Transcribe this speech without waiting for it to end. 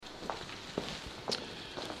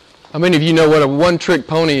How many of you know what a one-trick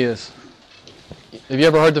pony is? Have you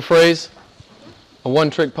ever heard the phrase, a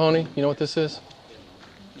one-trick pony? You know what this is?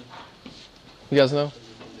 You guys know?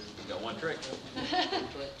 You got one trick.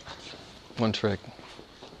 One trick.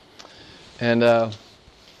 And I've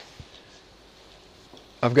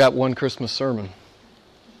got one Christmas sermon.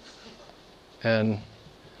 And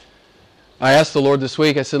I asked the Lord this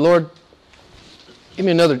week, I said, Lord, give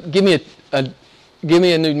me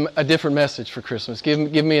a different message for Christmas. Give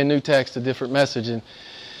me a new text, a different message.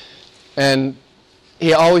 And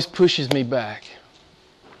He always pushes me back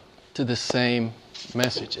to the same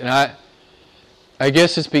message. And I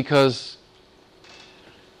guess it's because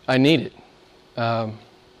I need it. I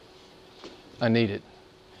need it.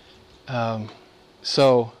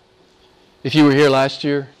 So, if you were here last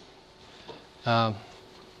year, get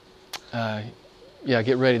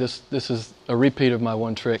ready. This is a repeat of my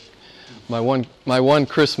one trick, my one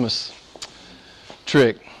Christmas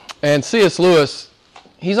trick. And C.S. Lewis,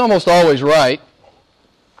 he's almost always right,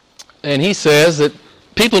 and he says that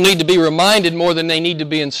people need to be reminded more than they need to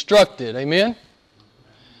be instructed. Amen?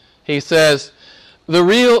 He says, the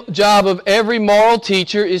real job of every moral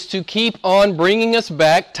teacher is to keep on bringing us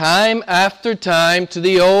back time after time to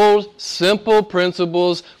the old simple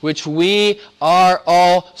principles which we are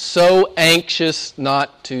all so anxious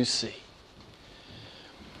not to see.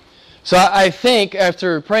 So I think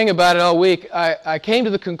after praying about it all week, I came to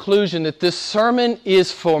the conclusion that this sermon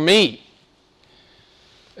is for me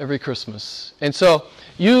every Christmas. And so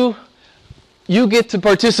you get to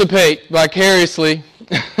participate vicariously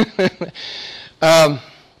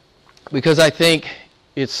because I think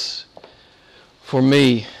it's for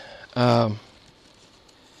me that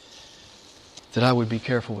I would be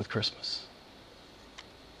careful with Christmas.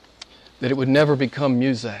 That it would never become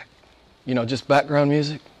music, just background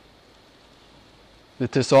music.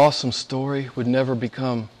 That this awesome story would never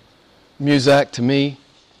become music to me.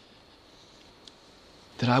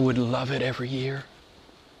 That I would love it every year.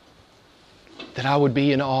 That I would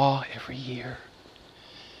be in awe every year.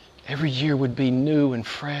 Every year would be new and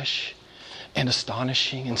fresh and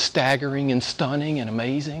astonishing and staggering and stunning and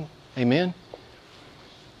amazing. Amen?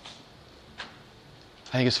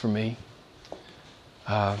 I think it's for me.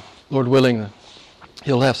 Lord willing,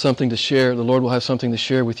 He'll have something to share. The Lord will have something to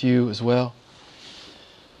share with you as well.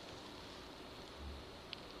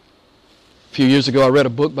 A few years ago, I read a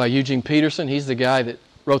book by Eugene Peterson. He's the guy that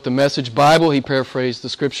wrote the Message Bible. He paraphrased the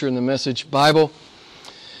Scripture in the Message Bible.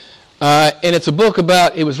 And it's a book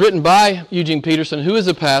it was written by Eugene Peterson, who is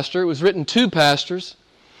a pastor. It was written to pastors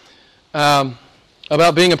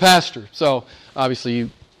about being a pastor. So, obviously, you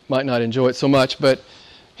might not enjoy it so much, but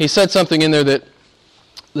he said something in there that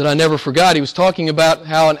I never forgot. He was talking about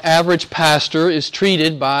how an average pastor is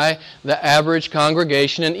treated by the average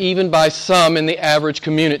congregation and even by some in the average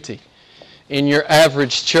community, in your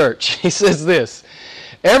average church. He says this,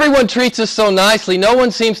 everyone treats us so nicely, no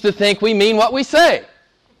one seems to think we mean what we say.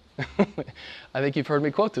 I think you've heard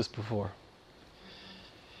me quote this before.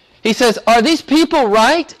 He says, are these people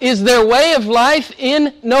right? Is their way of life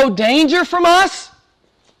in no danger from us?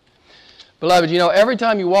 Beloved, every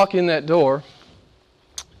time you walk in that door,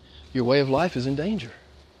 your way of life is in danger.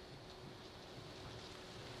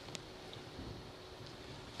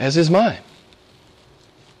 As is mine.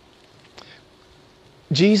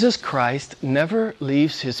 Jesus Christ never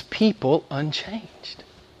leaves His people unchanged.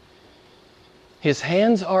 His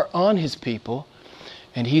hands are on His people,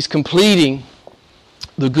 and He's completing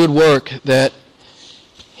the good work that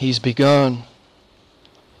He's begun.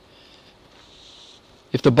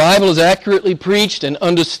 If the Bible is accurately preached and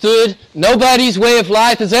understood, nobody's way of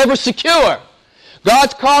life is ever secure.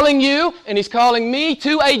 God's calling you, and He's calling me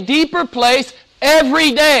to a deeper place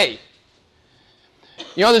every day.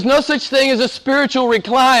 There's no such thing as a spiritual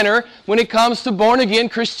recliner when it comes to born-again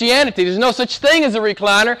Christianity. There's no such thing as a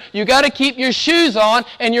recliner. You've got to keep your shoes on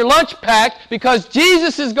and your lunch packed because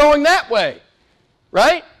Jesus is going that way.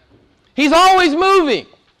 Right? He's always moving. And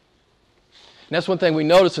that's one thing we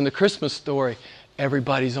notice in the Christmas story.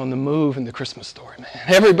 Everybody's on the move in the Christmas story, man.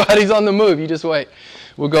 Everybody's on the move. You just wait.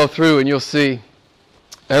 We'll go through and you'll see.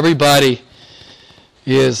 Everybody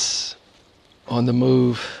is on the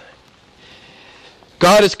move.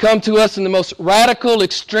 God has come to us in the most radical,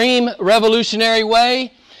 extreme, revolutionary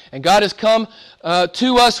way. And God has come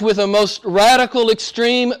to us with a most radical,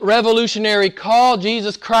 extreme, revolutionary call.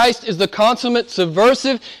 Jesus Christ is the consummate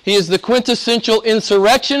subversive. He is the quintessential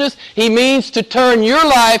insurrectionist. He means to turn your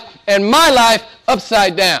life and my life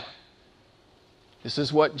upside down. This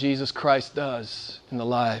is what Jesus Christ does in the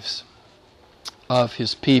lives of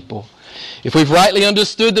His people. If we've rightly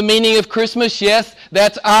understood the meaning of Christmas, yes,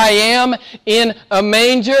 that's I am in a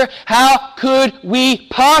manger. How could we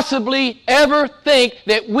possibly ever think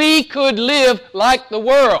that we could live like the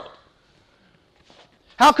world?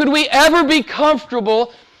 How could we ever be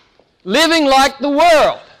comfortable living like the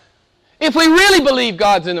world if we really believe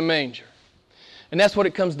God's in a manger? And that's what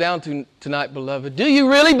it comes down to tonight, beloved. Do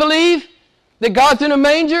you really believe that God's in a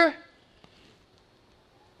manger?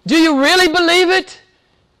 Do you really believe it?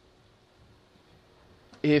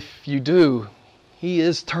 If you do, He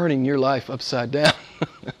is turning your life upside down.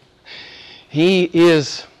 He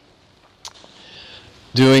is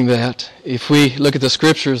doing that. If we look at the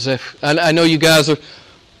Scriptures, I know you guys are,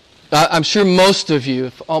 I'm sure most of you,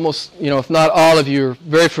 if not all of you, are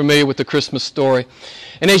very familiar with the Christmas story.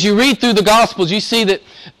 And as you read through the Gospels, you see that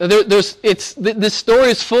this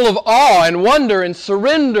story is full of awe and wonder and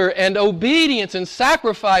surrender and obedience and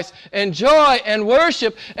sacrifice and joy and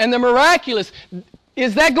worship and the miraculous.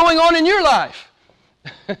 Is that going on in your life?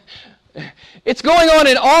 It's going on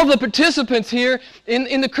in all the participants here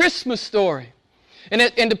in the Christmas story.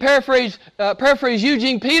 And to paraphrase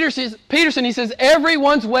Eugene Peterson, he says,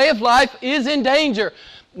 everyone's way of life is in danger.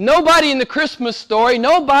 Nobody in the Christmas story,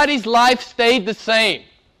 nobody's life stayed the same.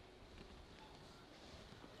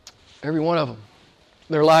 Every one of them,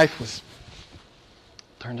 their life was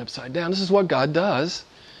turned upside down. This is what God does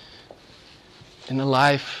in the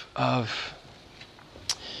life of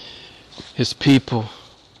His people.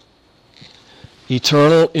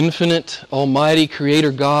 Eternal, infinite, almighty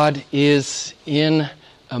Creator God is in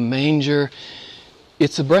a manger.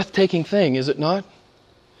 It's a breathtaking thing, is it not?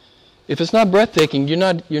 If it's not breathtaking, you're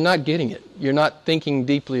not getting it. You're not thinking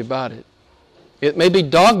deeply about it. It may be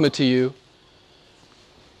dogma to you,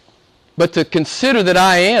 but to consider that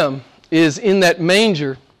I am is in that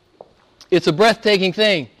manger, it's a breathtaking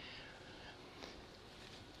thing.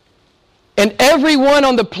 And everyone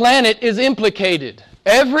on the planet is implicated.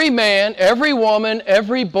 Every man, every woman,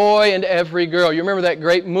 every boy, and every girl. You remember that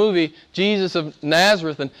great movie, Jesus of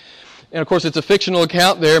Nazareth, and of course it's a fictional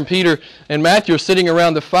account there, and Peter and Matthew are sitting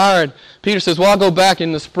around the fire, and Peter says, well, I'll go back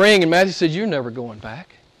in the spring, and Matthew says, you're never going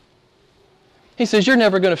back. He says, you're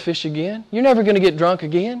never going to fish again. You're never going to get drunk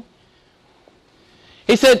again.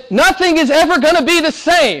 He said, nothing is ever going to be the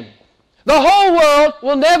same. The whole world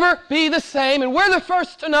will never be the same, and we're the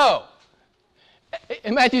first to know.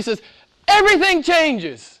 And Matthew says, everything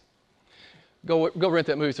changes. Go rent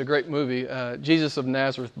that movie. It's a great movie. Jesus of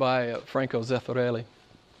Nazareth by Franco Zeffirelli.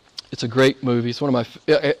 It's a great movie. It's one of my.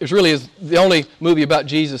 It really is the only movie about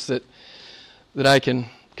Jesus that I can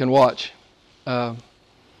watch.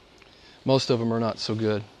 Most of them are not so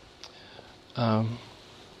good. I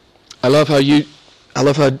love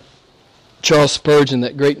how Charles Spurgeon,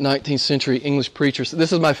 that great 19th century English preacher.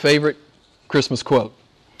 This is my favorite Christmas quote.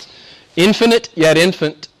 Infinite yet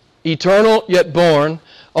infant, eternal yet born,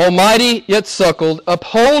 almighty yet suckled,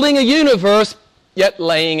 upholding a universe yet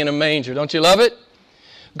laying in a manger. Don't you love it?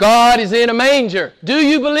 God is in a manger. Do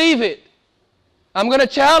you believe it? I'm going to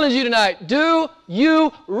challenge you tonight. Do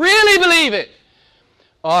you really believe it?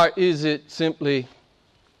 Or is it simply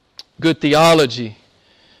good theology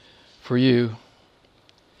for you?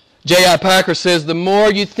 J.I. Packer says, the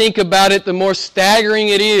more you think about it, the more staggering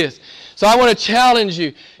it is. So I want to challenge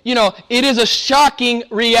you. You know, it is a shocking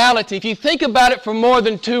reality. If you think about it for more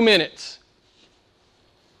than 2 minutes,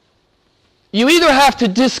 you either have to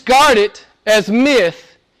discard it as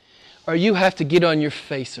myth, or you have to get on your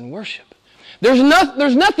face and worship. There's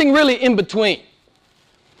nothing really in between.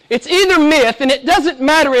 It's either myth, and it doesn't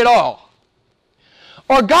matter at all,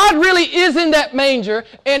 or God really is in that manger,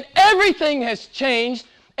 and everything has changed,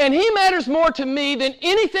 and He matters more to me than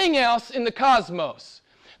anything else in the cosmos.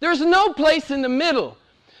 There's no place in the middle.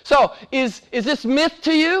 So, is this myth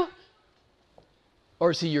to you? Or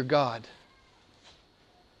is He your God?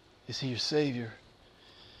 Is He your Savior?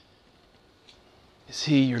 Is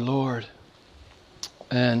He your Lord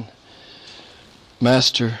and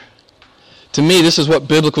Master? To me, this is what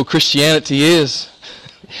biblical Christianity is.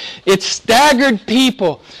 It's staggered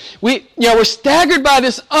people. We're staggered by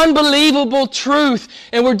this unbelievable truth,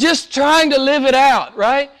 and we're just trying to live it out,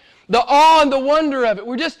 right? The awe and the wonder of it.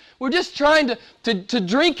 We're just trying to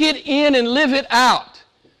drink it in and live it out.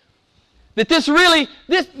 That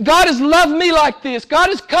God has loved me like this. God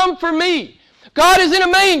has come for me. God is in a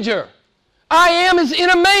manger. I am is in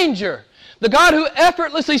a manger. The God who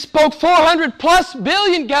effortlessly spoke 400 plus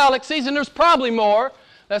billion galaxies, and there's probably more.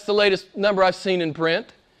 That's the latest number I've seen in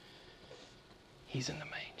print. He's in the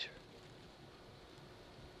manger.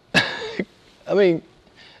 I mean,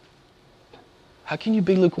 how can you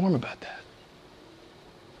be lukewarm about that?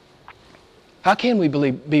 How can we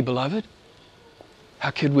be beloved?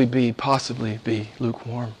 How could we possibly be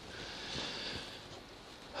lukewarm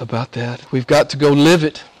about that? We've got to go live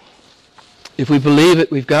it. If we believe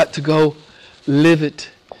it, we've got to go live it.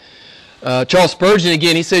 Charles Spurgeon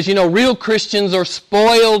again, he says, real Christians are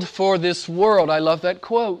spoiled for this world. I love that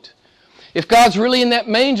quote. If God's really in that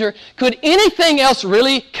manger, could anything else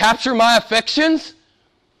really capture my affections?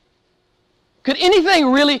 Could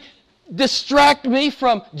anything really distract me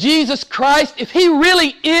from Jesus Christ? If He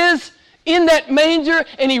really is in that manger,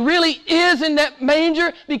 and He really is in that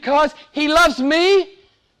manger because He loves me,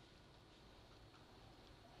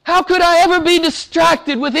 how could I ever be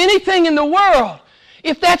distracted with anything in the world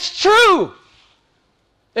if that's true?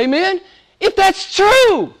 Amen? If that's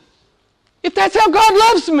true, if that's how God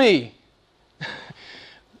loves me.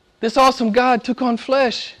 This awesome God took on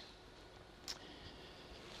flesh.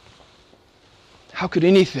 How could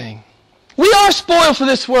anything? We are spoiled for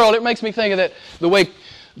this world. It makes me think of that, the way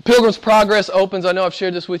Pilgrim's Progress opens. I know I've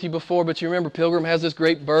shared this with you before, but you remember Pilgrim has this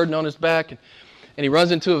great burden on his back, and he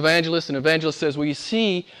runs into Evangelist, and Evangelist says, well, you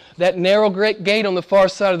see that narrow gate on the far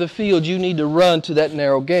side of the field, you need to run to that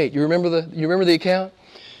narrow gate. You remember the account?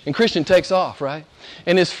 And Christian takes off, right?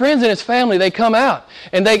 And his friends and his family, they come out,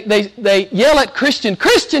 and they yell at Christian,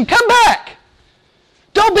 Christian, come back!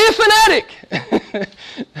 Don't be a fanatic!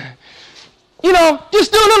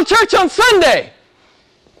 Just do a little church on Sunday.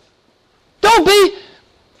 Don't be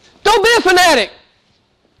a fanatic.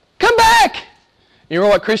 Come back! You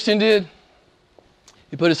remember what Christian did?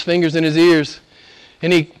 He put his fingers in his ears,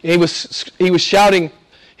 and he was shouting,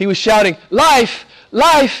 life,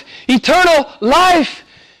 life, eternal life.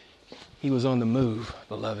 He was on the move,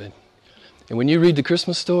 beloved. And when you read the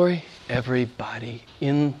Christmas story, everybody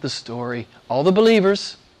in the story, all the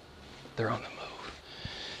believers, they're on the move.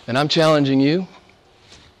 And I'm challenging you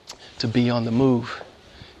to be on the move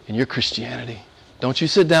in your Christianity. Don't you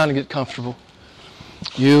sit down and get comfortable.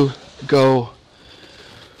 You go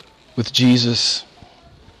with Jesus.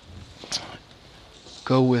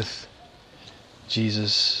 Go with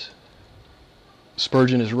Jesus.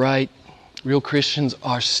 Spurgeon is right. Real Christians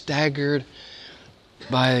are staggered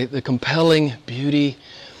by the compelling beauty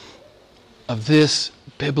of this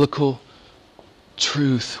biblical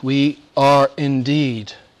truth. We are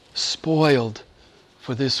indeed spoiled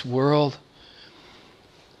for this world.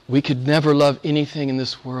 We could never love anything in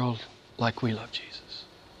this world like we love Jesus.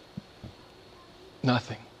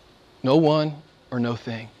 Nothing. No one or no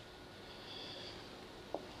thing.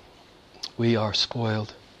 We are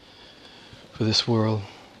spoiled for this world.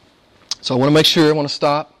 So I want to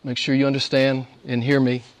stop, make sure you understand and hear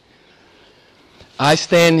me. I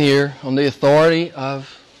stand here on the authority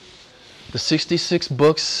of the 66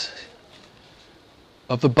 books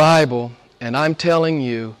of the Bible, and I'm telling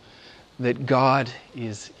you that God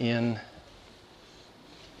is in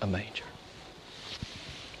a manger.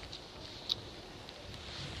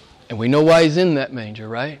 And we know why He's in that manger,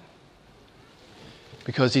 right?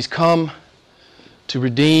 Because He's come to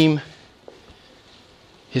redeem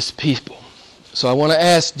His people. So I want to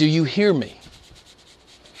ask, do you hear me?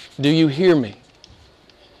 Do you hear me?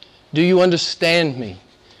 Do you understand me?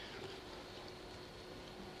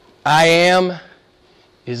 I am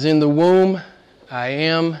is in the womb. I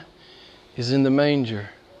am is in the manger.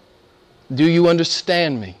 Do you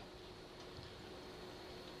understand me?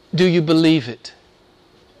 Do you believe it?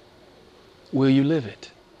 Will you live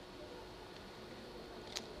it?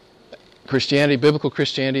 Christianity, biblical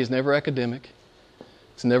Christianity, is never academic.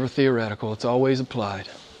 It's never theoretical. It's always applied.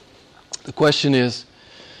 The question is,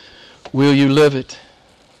 will you live it?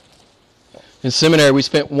 In seminary, we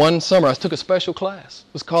spent one summer. I took a special class.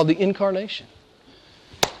 It was called The Incarnation.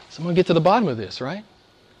 So I'm going to get to the bottom of this, right?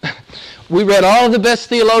 We read all of the best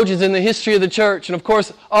theologians in the history of the church. And of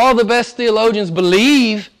course, all the best theologians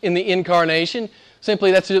believe in the Incarnation.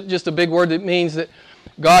 Simply, that's just a big word that means that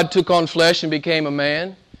God took on flesh and became a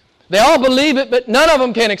man. They all believe it, but none of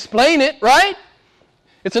them can explain it, right?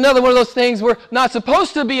 It's another one of those things we're not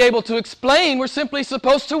supposed to be able to explain. We're simply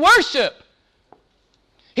supposed to worship.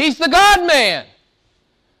 He's the God-man.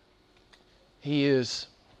 He is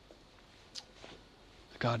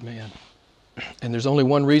the God-man. And there's only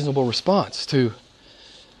one reasonable response to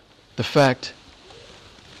the fact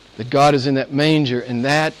that God is in that manger, and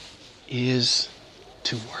that is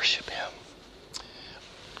to worship Him.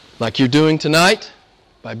 Like you're doing tonight,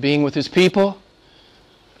 by being with His people,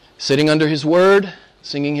 sitting under His Word,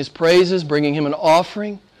 singing His praises, bringing Him an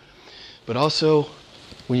offering. But also,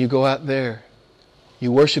 when you go out there,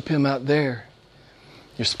 you worship Him out there.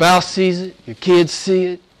 Your spouse sees it, your kids see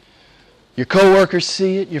it, your co-workers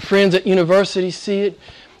see it, your friends at university see it,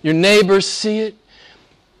 your neighbors see it.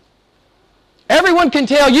 Everyone can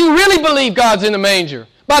tell you really believe God's in the manger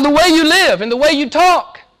by the way you live and the way you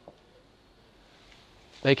talk.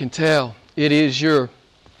 They can tell it is your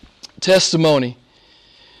testimony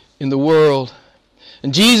in the world.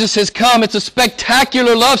 And Jesus has come. It's a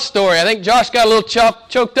spectacular love story. I think Josh got a little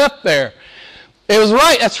choked up there. It was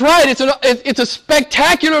right. That's right. It's a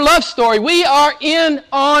spectacular love story. We are in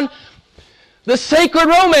on the sacred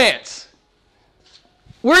romance.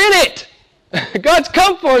 We're in it. God's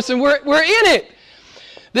come for us and we're in it.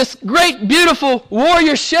 This great, beautiful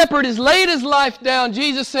warrior shepherd has laid his life down.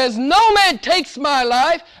 Jesus says, no man takes my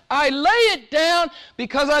life. I lay it down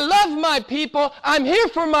because I love my people. I'm here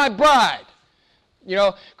for my bride. You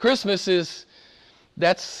know, Christmas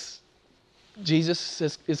Jesus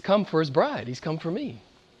is come for his bride. He's come for me.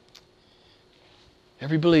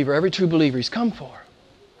 Every believer, every true believer, he's come for.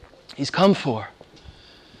 He's come for.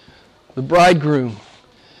 The bridegroom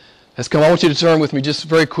has come. I want you to turn with me just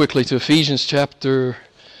very quickly to Ephesians chapter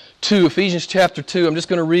 2. Ephesians chapter 2. I'm just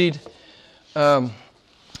going to read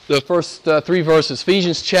the first 3 verses.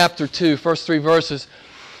 Ephesians chapter 2, first 3 verses.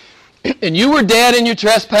 And you were dead in your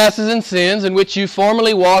trespasses and sins, in which you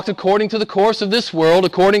formerly walked according to the course of this world,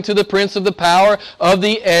 according to the prince of the power of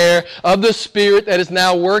the air, of the spirit that is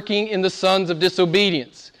now working in the sons of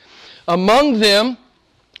disobedience. Among them,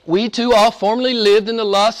 we too all formerly lived in the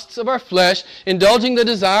lusts of our flesh, indulging the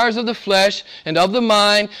desires of the flesh and of the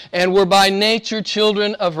mind, and were by nature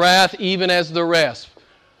children of wrath, even as the rest.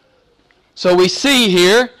 So we see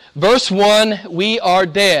here, verse 1, we are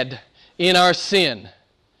dead in our sin.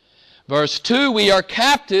 Verse 2, we are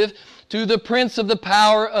captive to the prince of the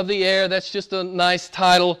power of the air. That's just a nice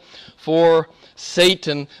title for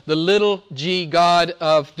Satan, the little g god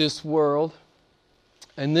of this world.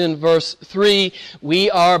 And then verse 3,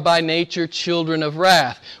 we are by nature children of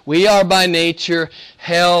wrath. We are by nature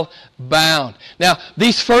hell-bound. Now,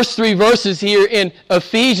 these first 3 verses here in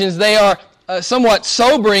Ephesians, they are somewhat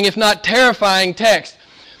sobering, if not terrifying text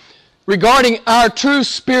regarding our true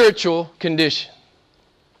spiritual condition.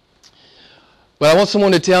 But I want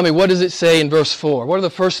someone to tell me, what does it say in verse 4? What are the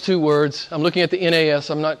first 2 words? I'm looking at the NAS.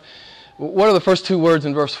 What are the first 2 words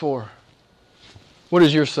in verse 4? What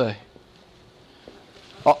does yours say?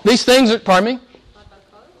 These things are, pardon me?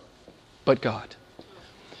 But God.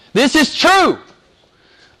 This is true.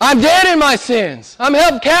 I'm dead in my sins. I'm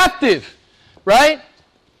held captive. Right?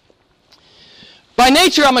 By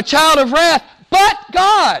nature, I'm a child of wrath. But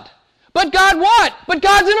God. But God what? But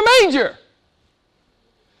God's in a manger.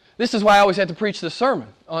 This is why I always have to preach this sermon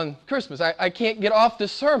on Christmas. I can't get off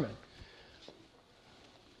this sermon.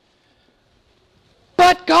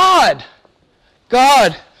 But God.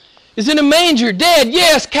 God is in a manger, dead,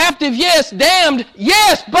 yes. Captive, yes. Damned,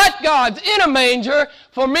 yes. But God's in a manger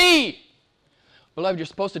for me. Beloved, you're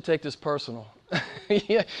supposed to take this personal.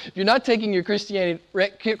 If you're not taking your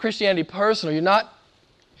Christianity personal, you're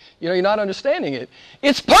not understanding it.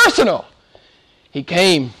 It's personal. He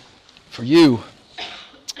came for you.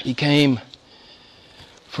 He came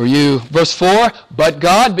for you. Verse 4, but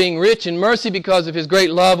God, being rich in mercy because of His great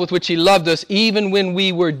love with which He loved us, even when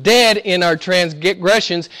we were dead in our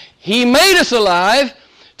transgressions, He made us alive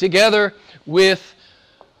together with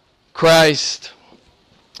Christ.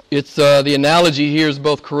 It's the analogy here is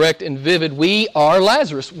both correct and vivid. We are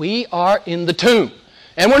Lazarus. We are in the tomb.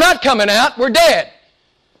 And we're not coming out. We're dead.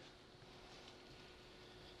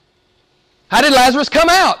 How did Lazarus come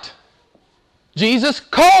out? Jesus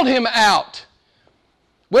called him out.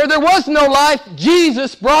 Where there was no life,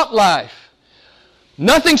 Jesus brought life.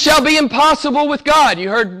 Nothing shall be impossible with God. You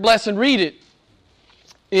heard Blesson read it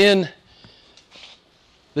in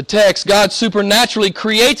the text. God supernaturally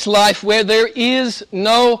creates life where there is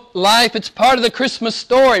no life. It's part of the Christmas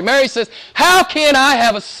story. Mary says, how can I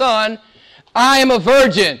have a son? I am a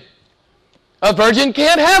virgin. A virgin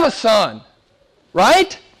can't have a son.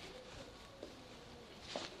 Right?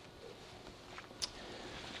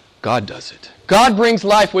 God does it. God brings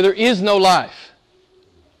life where there is no life.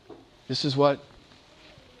 This is what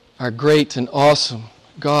our great and awesome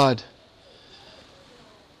God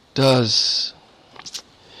does.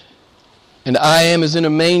 And I am is in a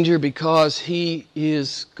manger because He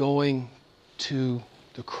is going to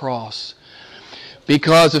the cross.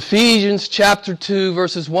 Because Ephesians chapter 2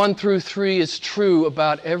 verses 1 through 3 is true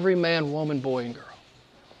about every man, woman, boy, and girl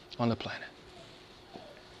on the planet.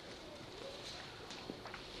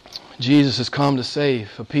 Jesus has come to save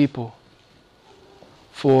a people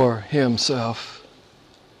for Himself.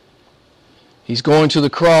 He's going to the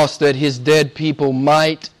cross that His dead people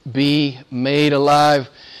might be made alive.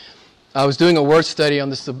 I was doing a word study on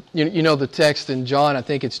this. You know the text in John, I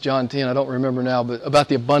think it's John 10, I don't remember now, but about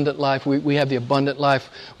the abundant life. We have the abundant life.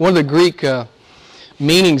 One of the Greek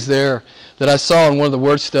meanings there that I saw in one of the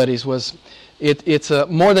word studies was it's a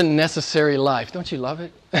more than necessary life. Don't you love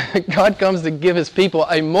it? God comes to give His people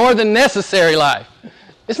a more than necessary life.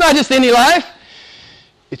 It's not just any life.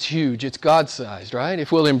 It's huge. It's God-sized, right?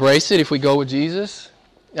 If we'll embrace it, if we go with Jesus.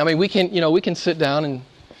 I mean, we can sit down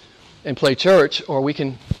and play church, or we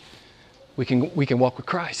can walk with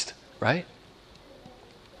Christ, right?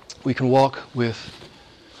 We can walk with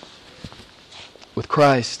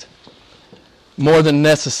Christ. More than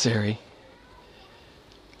necessary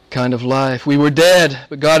kind of life. We were dead,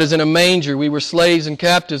 but God is in a manger. We were slaves and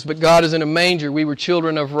captives, but God is in a manger. We were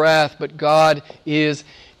children of wrath, but God is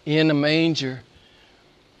in a manger.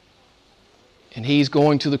 And He's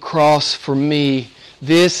going to the cross for me.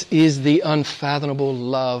 This is the unfathomable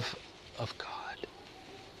love of God.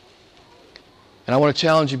 And I want to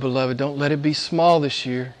challenge you, beloved, don't let it be small this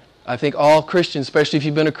year. I think all Christians, especially if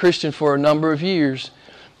you've been a Christian for a number of years,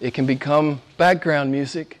 it can become background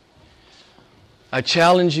music. I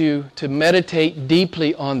challenge you to meditate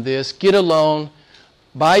deeply on this. Get alone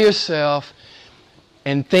by yourself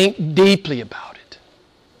and think deeply about it.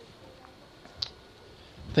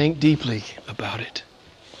 Think deeply about it.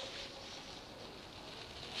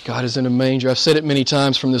 God is in a manger. I've said it many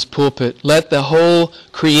times from this pulpit. Let the whole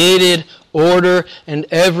created order and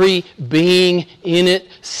every being in it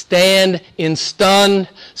stand in stunned,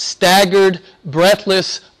 staggered,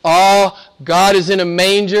 breathless awe. God is in a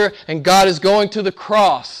manger and God is going to the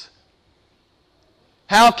cross.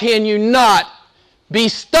 How can you not be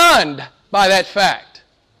stunned by that fact?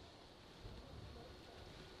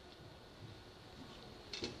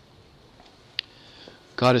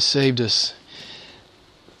 God has saved us.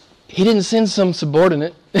 He didn't send some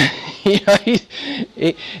subordinate. He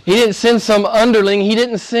didn't send some underling. He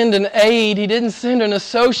didn't send an aide. He didn't send an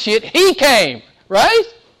associate. He came, right?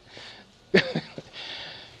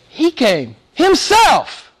 He came.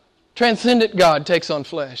 Himself. Transcendent God takes on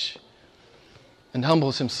flesh and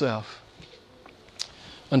humbles Himself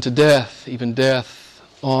unto death, even death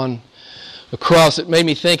on the cross. It made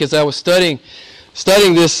me think as I was studying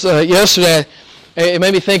this yesterday. It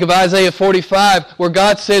made me think of Isaiah 45, where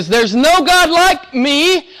God says, there's no God like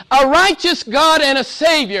me, a righteous God and a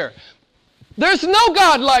Savior. There's no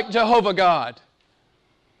God like Jehovah God.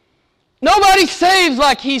 Nobody saves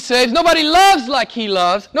like He saves. Nobody loves like He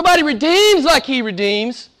loves. Nobody redeems like He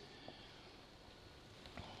redeems.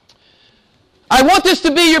 I want this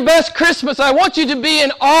to be your best Christmas. I want you to be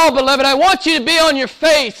in awe, beloved. I want you to be on your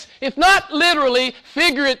face, if not literally,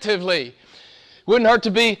 figuratively. Wouldn't hurt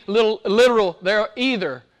to be a little literal there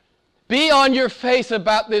either. Be on your face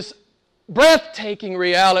about this breathtaking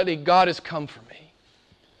reality. God has come for me.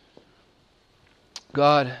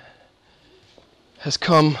 God has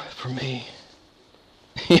come for me.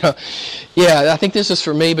 I think this is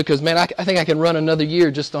for me because, man, I think I can run another year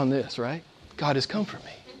just on this, right? God has come for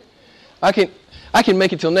me. I can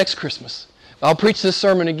make it till next Christmas. I'll preach this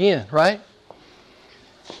sermon again, right?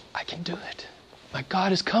 I can do it. My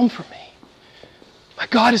God has come for me. My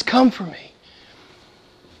God has come for me.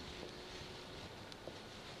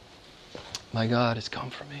 My God has come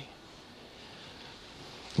for me.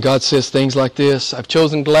 God says things like this, I've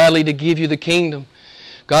chosen gladly to give you the kingdom.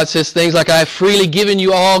 God says things like, I have freely given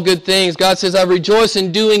you all good things. God says, I rejoice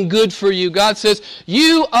in doing good for you. God says,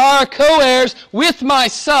 you are co-heirs with my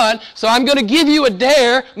Son, so I'm going to give you a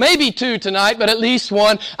dare, maybe two tonight, but at least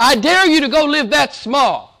one. I dare you to go live that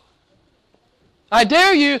small. I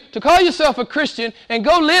dare you to call yourself a Christian and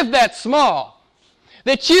go live that small.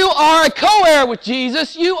 That you are a co-heir with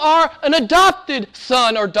Jesus. You are an adopted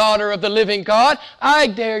son or daughter of the living God. I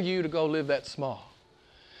dare you to go live that small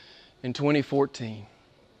in 2014.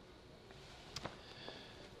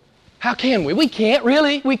 How can we? We can't,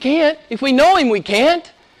 really. We can't. If we know Him, we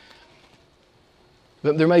can't.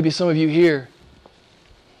 But there may be some of you here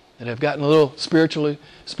that have gotten a little spiritually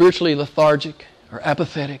lethargic or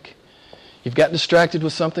apathetic. You've gotten distracted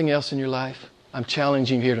with something else in your life. I'm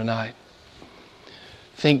challenging you here tonight.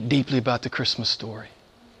 Think deeply about the Christmas story.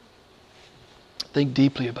 Think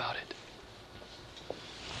deeply about it.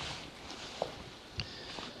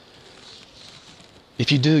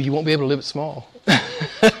 If you do, you won't be able to live it small.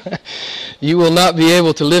 You will not be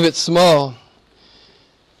able to live it small.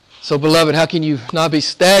 So, beloved, how can you not be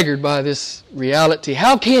staggered by this reality?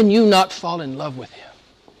 How can you not fall in love with Him?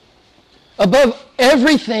 Above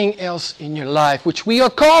everything else in your life, which we are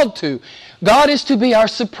called to. God is to be our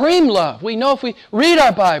supreme love. We know if we read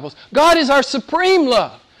our Bibles, God is our supreme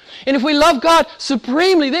love. And if we love God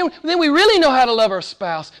supremely, then we really know how to love our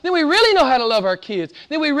spouse. Then we really know how to love our kids.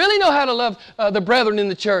 Then we really know how to love the brethren in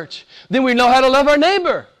the church. Then we know how to love our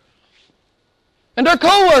neighbor and our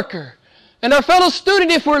co-worker And our fellow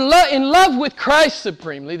student, if we're in love with Christ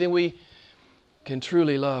supremely, then we can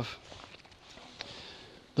truly love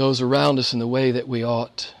those around us in the way that we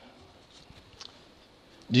ought.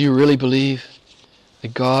 Do you really believe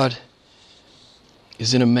that God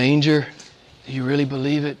is in a manger? Do you really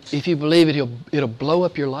believe it? If you believe it, it'll blow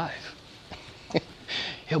up your life.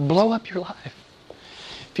 He'll blow up your life.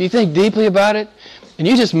 If you think deeply about it, and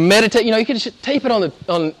you just meditate, you can just tape it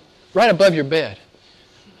on right above your bed.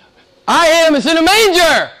 I am is in a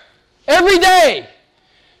manger every day.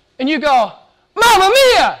 And you go, Mamma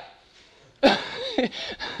Mia!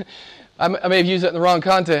 I may have used that in the wrong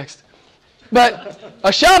context. But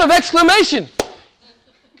a shout of exclamation.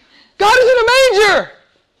 God is in a manger!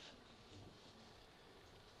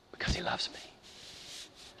 Because He loves me.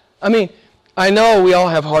 I mean, I know we all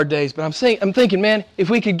have hard days, but I'm thinking, man, if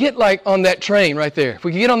we could get like on that train right there, if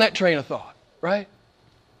we could get on that train of thought, right?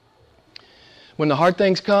 When the hard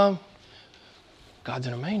things come, God's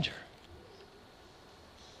in a manger.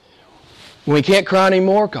 When we can't cry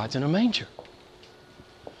anymore, God's in a manger.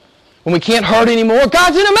 When we can't hurt anymore,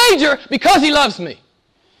 God's in a manger because He loves me.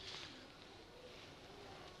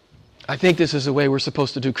 I think this is the way we're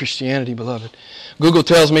supposed to do Christianity, beloved. Google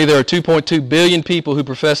tells me there are 2.2 billion people who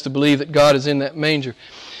profess to believe that God is in that manger.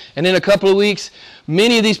 And in a couple of weeks,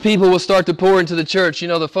 many of these people will start to pour into the church.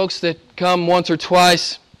 The folks that come once or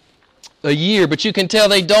twice a year, but you can tell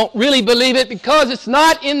they don't really believe it because it's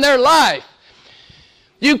not in their life.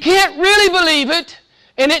 You can't really believe it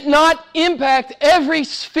and it not impact every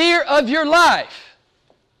sphere of your life.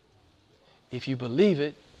 If you believe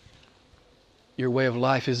it, your way of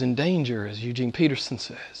life is in danger, as Eugene Peterson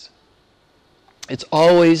says. It's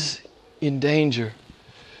always in danger.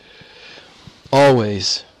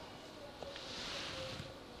 Always.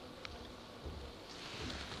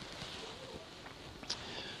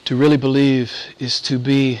 To really believe is to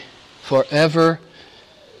be forever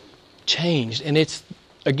changed. And it's,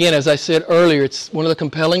 again, as I said earlier, it's one of the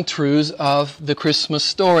compelling truths of the Christmas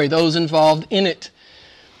story. Those involved in it,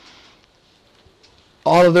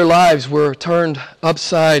 all of their lives were turned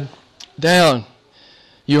upside down.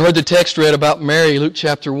 You heard the text read about Mary, Luke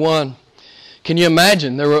chapter 1. Can you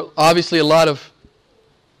imagine? There were obviously a lot of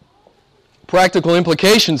practical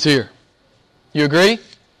implications here. You agree?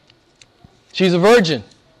 She's a virgin.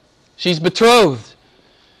 She's betrothed.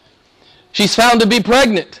 She's found to be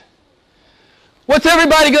pregnant. What's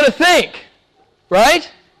everybody going to think?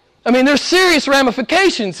 Right? I mean, there's serious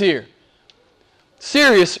ramifications here.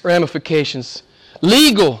 Serious ramifications.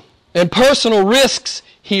 Legal and personal risks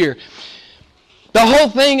here. The whole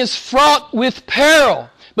thing is fraught with peril.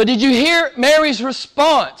 But did you hear Mary's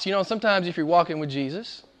response? Sometimes if you're walking with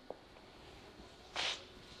Jesus,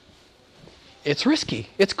 it's risky.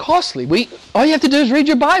 It's costly. All you have to do is read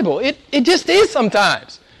your Bible. It just is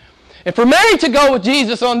sometimes. And for Mary to go with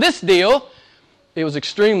Jesus on this deal, it was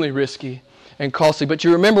extremely risky and costly. But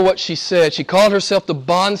you remember what she said. She called herself the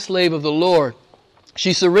bondslave of the Lord.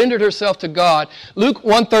 She surrendered herself to God. Luke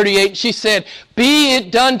 1:38, she said, "Be it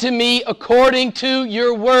done to me according to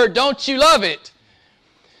your word." Don't you love it?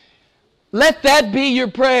 Let that be your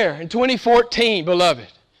prayer in 2014, beloved.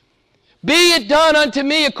 Be it done unto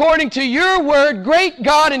me according to your word, great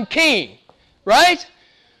God and King. Right?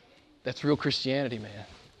 That's real Christianity, man.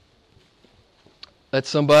 That's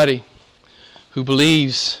somebody who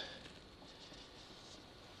believes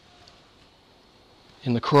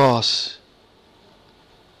in the cross.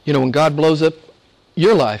 When God blows up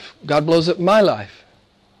your life, God blows up my life,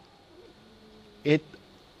 it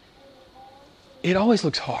always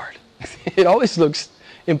looks hard. It always looks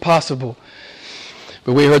impossible.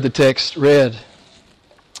 But we heard the text read,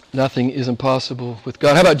 nothing is impossible with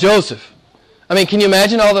God. How about Joseph? I mean, can you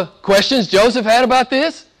imagine all the questions Joseph had about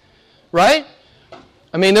this? Right?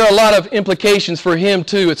 I mean, there are a lot of implications for him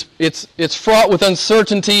too. It's fraught with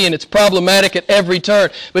uncertainty and it's problematic at every turn.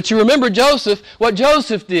 But you remember Joseph, what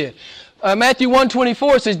Joseph did. Matthew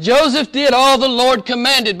 1:24 says, Joseph did all the Lord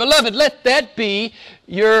commanded. Beloved, let that be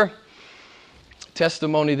your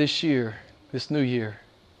testimony this year, this new year,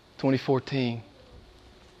 2014.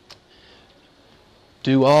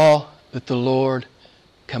 Do all that the Lord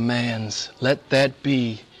commands. Let that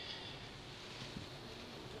be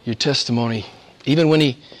your testimony. Even when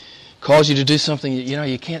He calls you to do something,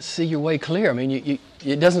 you can't see your way clear. I mean,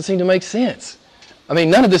 it doesn't seem to make sense. I mean,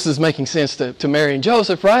 none of this is making sense to Mary and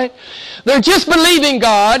Joseph, right? They're just believing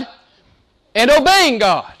God and obeying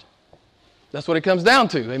God. That's what it comes down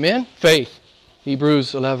to, amen? Faith.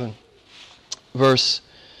 Hebrews 11, verse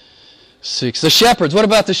 6. The shepherds, what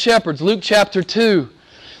about the shepherds? Luke chapter 2.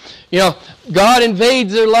 You know, God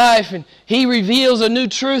invades their life and He reveals a new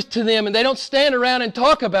truth to them, and they don't stand around and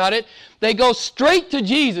talk about it. They go straight to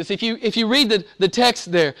Jesus. If you read the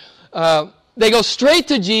text there, they go straight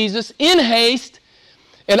to Jesus in haste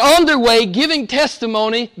and on their way giving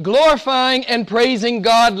testimony, glorifying and praising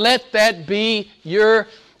God. Let that be your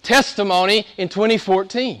testimony in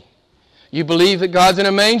 2014. You believe that God's in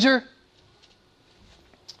a manger?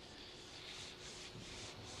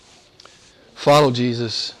 Follow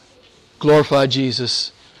Jesus. Glorify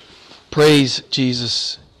Jesus. Praise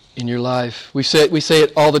Jesus in your life. We say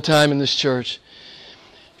it all the time in this church.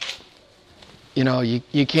 You know,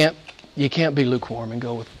 you can't be lukewarm and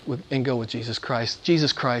go with Jesus Christ.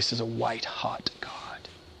 Jesus Christ is a white hot God.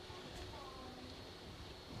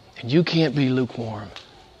 And you can't be lukewarm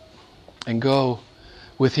and go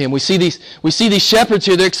with Him. We see these shepherds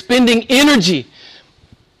here. They're expending energy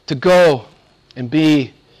to go and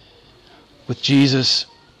be with Jesus.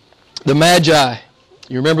 The Magi.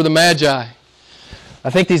 You remember the Magi? I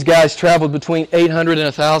think these guys traveled between 800 and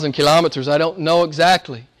 1,000 kilometers. I don't know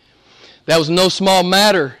exactly. That was no small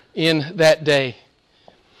matter in that day.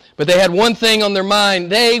 But they had one thing on their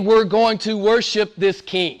mind. They were going to worship this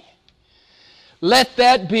King. Let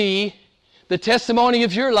that be the testimony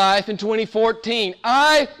of your life in 2014.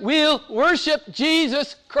 I will worship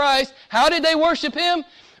Jesus Christ. How did they worship Him?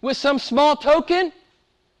 With some small token?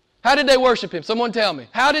 How did they worship Him? Someone tell me.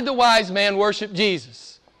 How did the wise man worship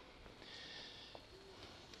Jesus?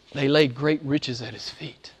 They laid great riches at His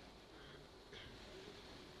feet.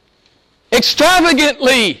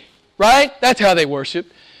 Extravagantly, right? That's how they worship.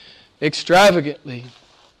 Extravagantly.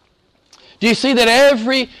 Do you see that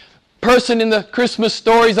every person in the Christmas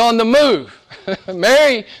story is on the move?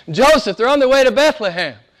 Mary and Joseph, they're on their way to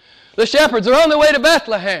Bethlehem. The shepherds are on their way to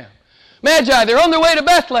Bethlehem. Magi, they're on their way to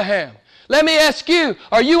Bethlehem. Let me ask you,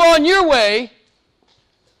 are you on your way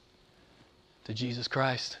to Jesus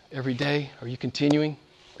Christ every day? Are you continuing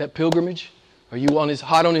that pilgrimage? Are you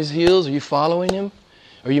hot on His heels? Are you following Him?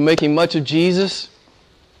 Are you making much of Jesus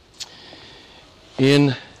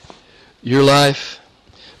in your life?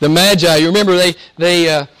 The Magi, you remember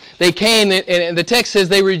they came, and the text says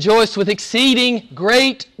they rejoiced with exceeding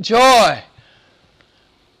great joy.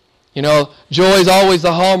 You know, joy is always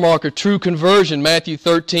the hallmark of true conversion. Matthew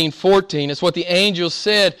 13:14. It's what the angel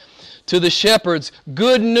said to the shepherds.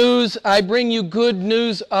 Good news, I bring you good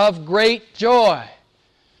news of great joy.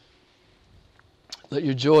 Let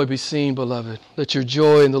your joy be seen, beloved. Let your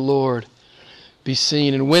joy in the Lord be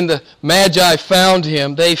seen. And when the Magi found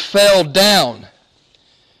Him, they fell down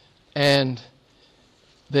and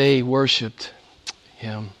they worshiped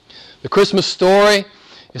Him. The Christmas story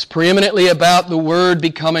is preeminently about the Word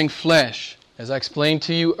becoming flesh. As I explained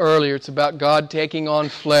to you earlier, it's about God taking on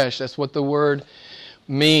flesh. That's what the Word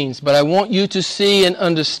means. But I want you to see and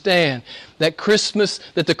understand that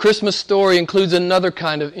the Christmas story includes another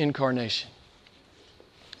kind of incarnation.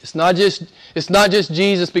 It's not just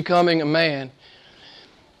Jesus becoming a man.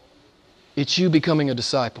 It's you becoming a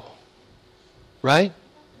disciple. Right?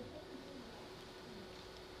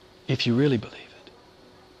 If you really believe it.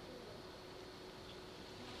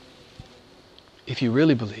 If you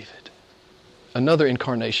really believe it, another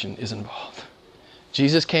incarnation is involved.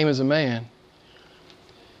 Jesus came as a man,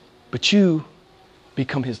 but you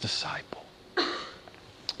become His disciple.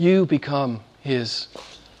 You become His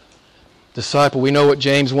disciple. We know what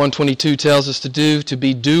James 1:22 tells us to do, to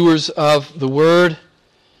be doers of the Word.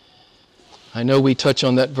 I know we touch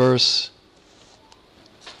on that verse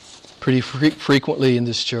pretty frequently in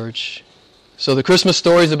this church. So the Christmas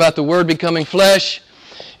story is about the Word becoming flesh.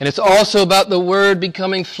 And it's also about the Word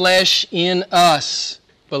becoming flesh in us,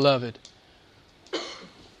 beloved.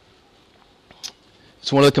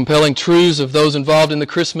 It's one of the compelling truths of those involved in the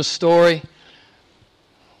Christmas story.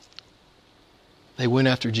 They went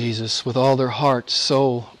after Jesus with all their heart,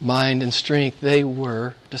 soul, mind, and strength. They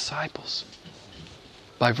were disciples.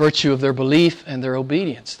 By virtue of their belief and their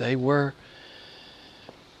obedience, they were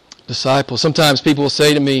disciples. Sometimes people will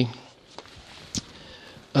say to me,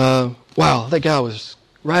 wow, that guy was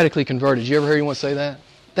radically converted. You ever heard anyone say that?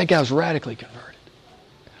 That guy was radically converted.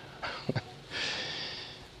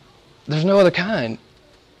 There's no other kind,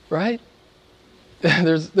 right?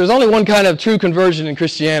 There's only one kind of true conversion in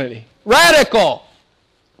Christianity. Radical!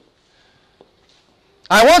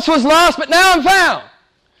 I once was lost, but now I'm found.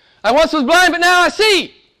 I once was blind, but now I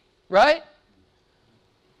see. Right?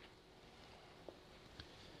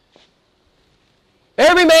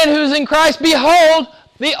 Every man who's in Christ, behold,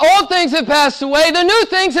 the old things have passed away, the new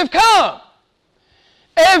things have come.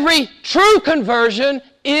 Every true conversion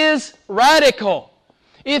is radical.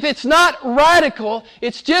 If it's not radical,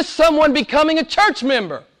 it's just someone becoming a church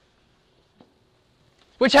member.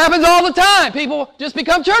 which happens all the time. People just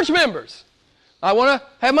become church members. I want to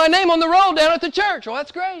have my name on the roll down at the church. Well,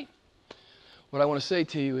 that's great. What I want to say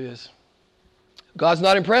to you is, God's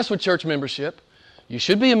not impressed with church membership. You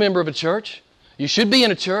should be a member of a church. You should be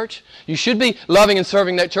in a church. You should be loving and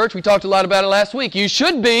serving that church. We talked a lot about it last week. You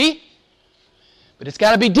should be. But it's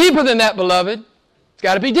got to be deeper than that, beloved. It's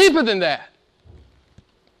got to be deeper than that.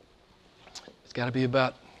 It's got to be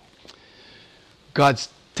about God's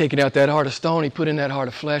taking out that heart of stone. He put in that heart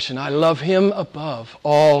of flesh, and I love Him above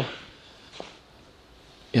all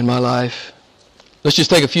in my life. Let's just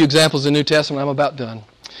take a few examples in the New Testament. I'm about done.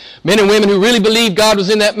 Men and women who really believed God was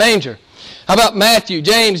in that manger. How about Matthew,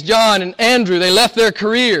 James, John, and Andrew? They left their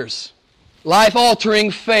careers.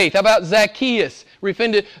 Life-altering faith. How about Zacchaeus?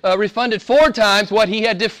 Refunded 4 times what he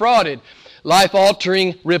had defrauded.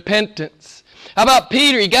 Life-altering repentance. How about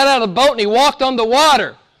Peter? He got out of the boat and he walked on the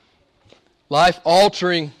water.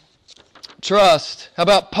 Life-altering trust. How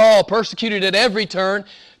about Paul? Persecuted at every turn.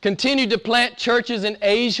 Continued to plant churches in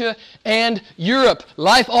Asia and Europe.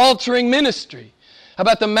 Life-altering ministry. How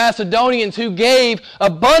about the Macedonians who gave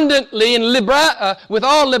abundantly and with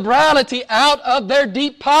all liberality out of their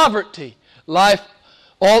deep poverty?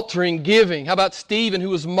 Life-altering giving. How about Stephen who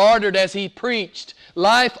was martyred as he preached?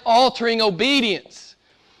 Life-altering obedience.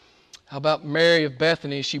 How about Mary of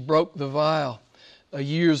Bethany? She broke the vial. A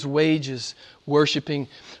year's wages, worshiping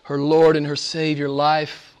her Lord and her Savior.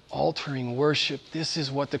 Life-altering worship. This is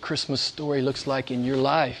what the Christmas story looks like in your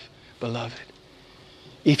life, beloved.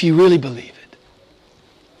 If you really believe it.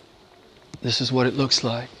 This is what it looks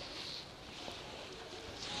like.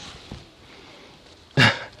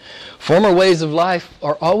 Former ways of life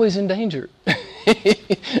are always in danger.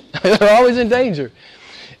 They're always in danger.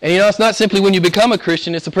 And it's not simply when you become a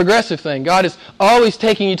Christian, it's a progressive thing. God is always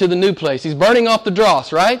taking you to the new place. He's burning off the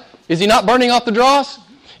dross, right? Is He not burning off the dross?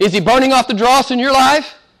 Is He burning off the dross in your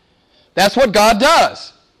life? That's what God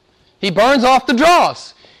does. He burns off the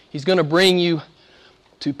dross. He's going to bring you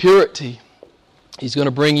to purity. He's going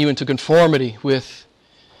to bring you into conformity with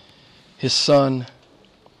His Son.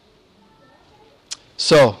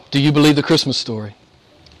 So, do you believe the Christmas story?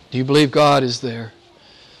 Do you believe God is there?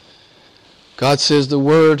 God says the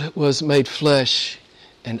Word was made flesh,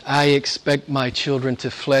 and I expect my children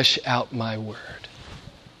to flesh out my Word.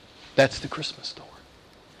 That's the Christmas story.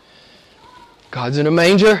 God's in a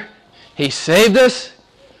manger. He saved us.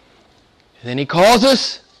 And then He calls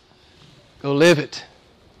us. Go live it.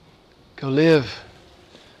 Go live.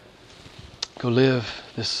 Go live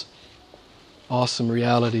this awesome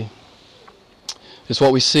reality. It's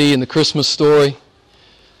what we see in the Christmas story.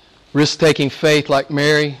 Risk-taking faith like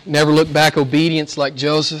Mary. Never look back obedience like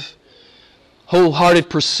Joseph. Wholehearted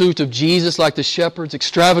pursuit of Jesus like the shepherds.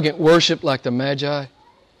 Extravagant worship like the Magi.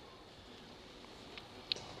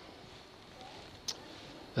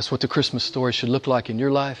 That's what the Christmas story should look like in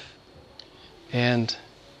your life and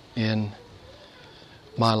in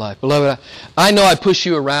my life. Beloved, I know I push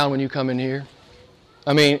you around when you come in here.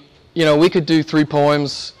 I mean, we could do 3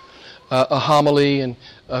 poems, a homily, and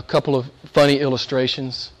a couple of funny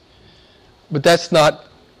illustrations. But that's not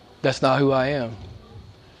who I am.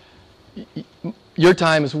 Your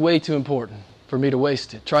time is way too important for me to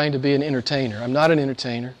waste it trying to be an entertainer. I'm not an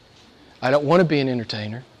entertainer. I don't want to be an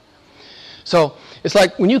entertainer. So it's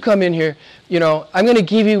like when you come in here, I'm going to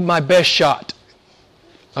give you my best shot.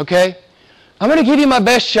 Okay? I'm going to give you my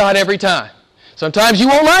best shot every time. Sometimes you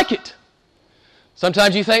won't like it.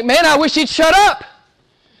 Sometimes you think, man, I wish he'd shut up.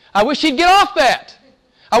 I wish he'd get off that.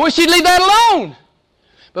 I wish he'd leave that alone.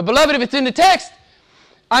 But beloved, if it's in the text,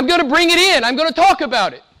 I'm going to bring it in. I'm going to talk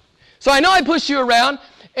about it. So I know I push you around,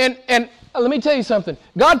 and let me tell you something.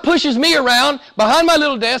 God pushes me around behind my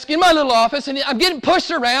little desk, in my little office, and I'm getting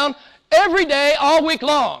pushed around every day, all week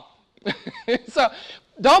long. So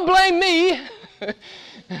don't blame me.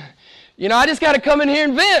 I just got to come in here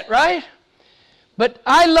and vent, right? But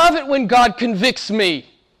I love it when God convicts me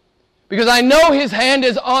because I know His hand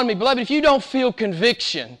is on me. Beloved, if you don't feel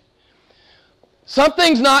conviction,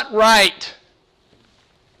 something's not right.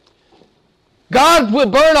 God will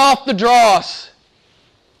burn off the dross.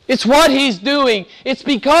 It's what He's doing. It's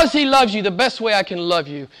because He loves you. The best way I can love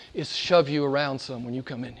you is shove you around some when you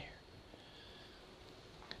come in here.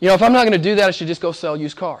 If I'm not going to do that, I should just go sell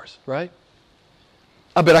used cars, right?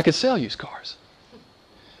 I bet I could sell used cars.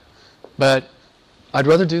 But I'd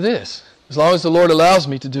rather do this. As long as the Lord allows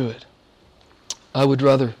me to do it, I would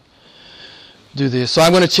rather do this. So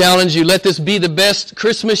I'm going to challenge you. Let this be the best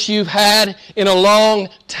Christmas you've had in a long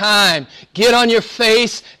time. Get on your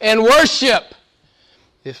face and worship.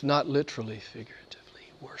 If not literally, figuratively,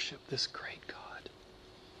 worship this great God.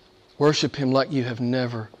 Worship Him like you have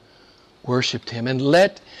never worshiped Him. And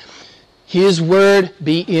let His Word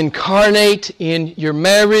be incarnate in your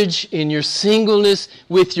marriage, in your singleness,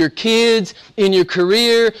 with your kids, in your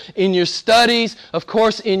career, in your studies, of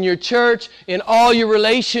course in your church, in all your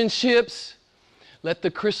relationships. Let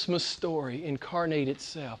the Christmas story incarnate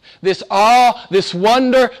itself. This awe, this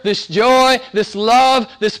wonder, this joy, this love,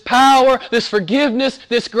 this power, this forgiveness,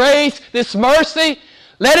 this grace, this mercy,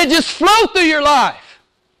 let it just flow through your life.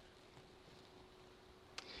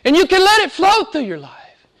 And you can let it flow through your life.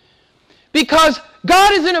 Because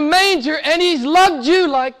God is in a manger and He's loved you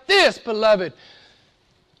like this, beloved.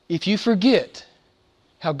 If you forget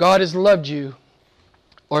how God has loved you,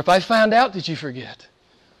 or if I found out that you forget,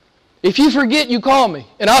 if you forget, you call me,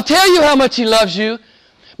 and I'll tell you how much He loves you.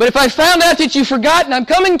 But if I found out that you've forgotten, I'm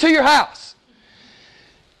coming to your house.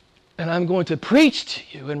 And I'm going to preach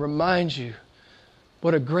to you and remind you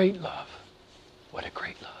what a great love. What a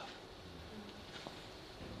great love.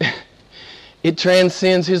 It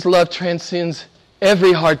transcends, His love transcends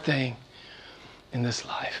every hard thing in this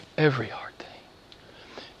life. Every hard thing.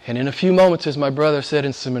 And in a few moments, as my brother said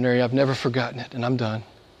in seminary, I've never forgotten it, and I'm done.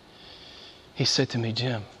 He said to me,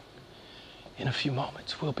 Jim, in a few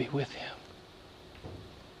moments, we'll be with Him.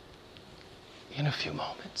 In a few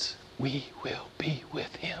moments, we will be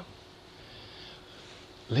with Him.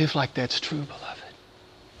 Live like that's true, beloved.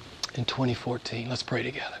 In 2014, let's pray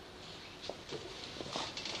together.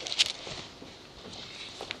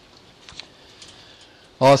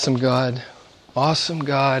 Awesome God. Awesome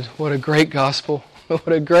God. What a great gospel.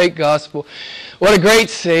 What a great gospel. What a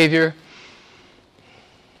great Savior.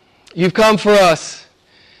 You've come for us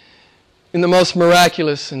in the most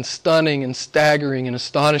miraculous and stunning and staggering and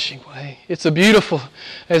astonishing way. It's a beautiful,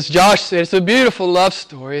 as Josh said, it's a beautiful love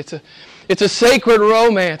story. It's a sacred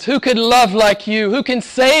romance. Who could love like you? Who can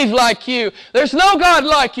save like you? There's no God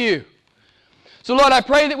like you. So Lord, I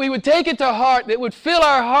pray that we would take it to heart, that it would fill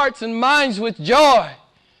our hearts and minds with joy.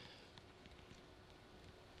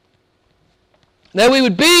 That we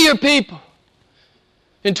would be your people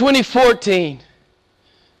in 2014.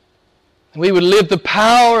 And we would live the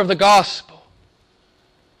power of the gospel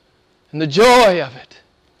and the joy of it.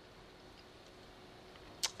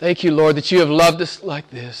 Thank you, Lord, that you have loved us like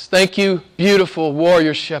this. Thank you, beautiful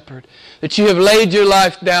warrior shepherd, that you have laid your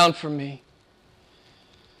life down for me.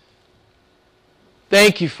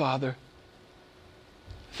 Thank you, Father.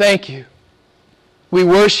 Thank you. We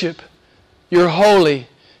worship your holy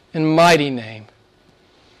and mighty name.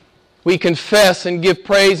 We confess and give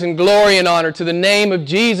praise and glory and honor to the name of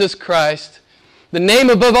Jesus Christ, the name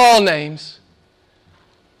above all names.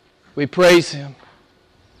 We praise Him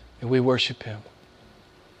and we worship Him.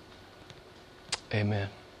 Amen.